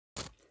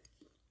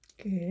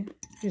Okay,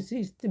 this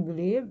is to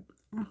believe.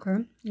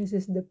 Okay, this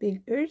is the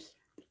pig ears.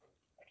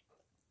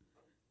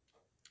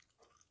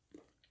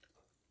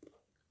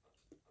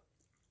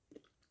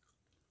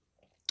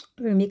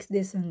 We mix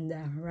this on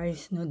the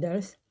rice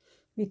noodles.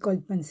 We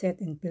call pancit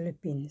in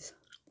Philippines.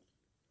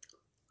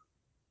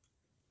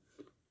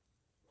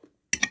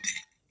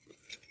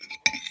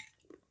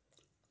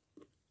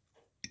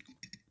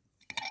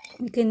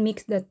 We can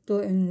mix that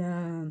too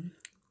in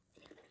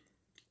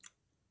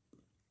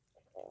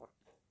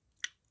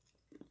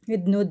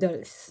with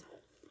noodles,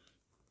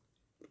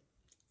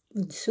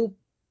 with soup.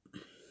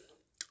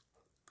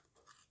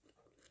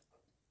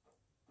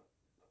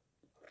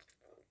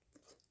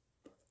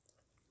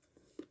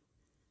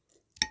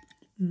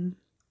 Mm.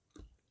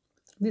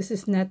 This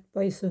is not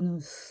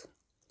poisonous.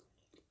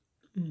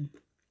 Mm.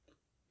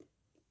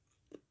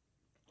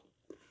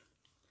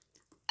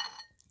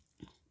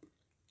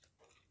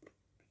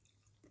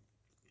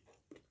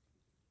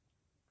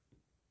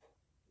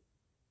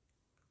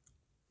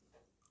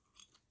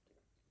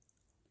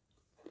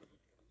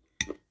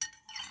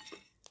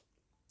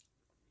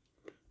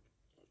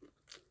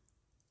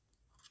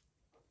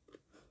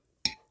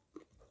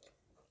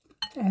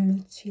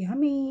 And it's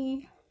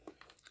yummy.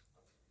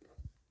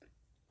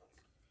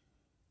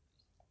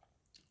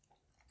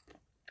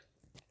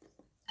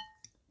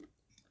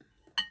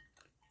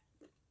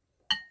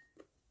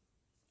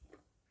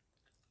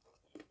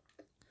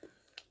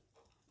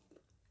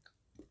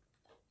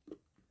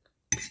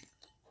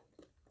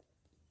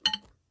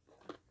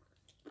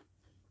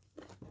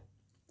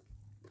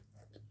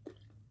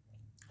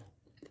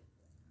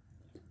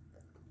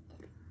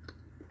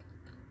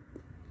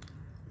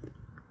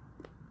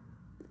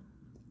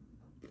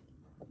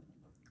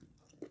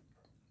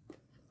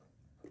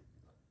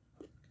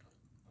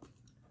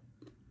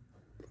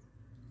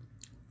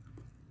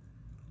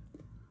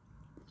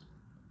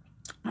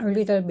 A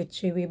little bit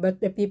chewy, but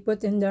if you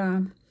put in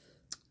the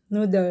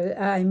noodle,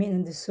 I mean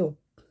in the soup,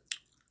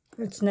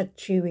 it's not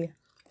chewy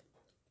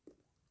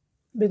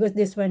because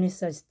this one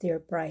is a stir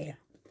fry.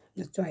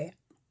 That's why.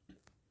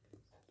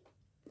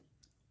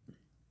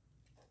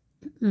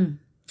 Mm.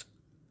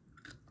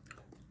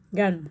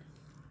 Gan.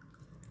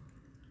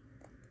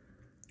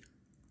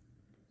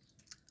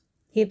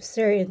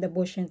 Hipster in the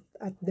bush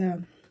at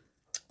the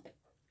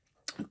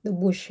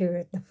bush here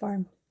at the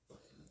farm.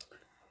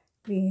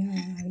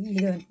 You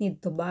don't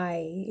need to buy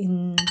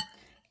in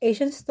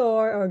Asian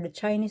store or the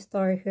Chinese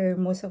store here.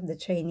 Most of the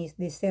Chinese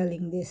they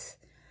selling this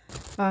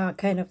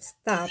kind of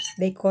stuff.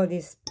 They call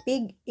this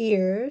pig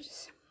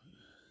ears.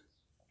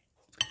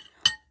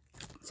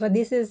 So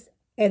this is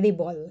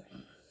edible,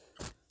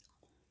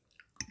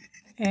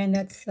 and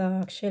that's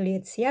actually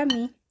it's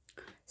yummy.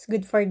 It's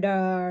good for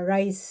the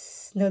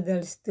rice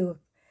noodles too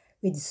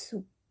with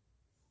soup.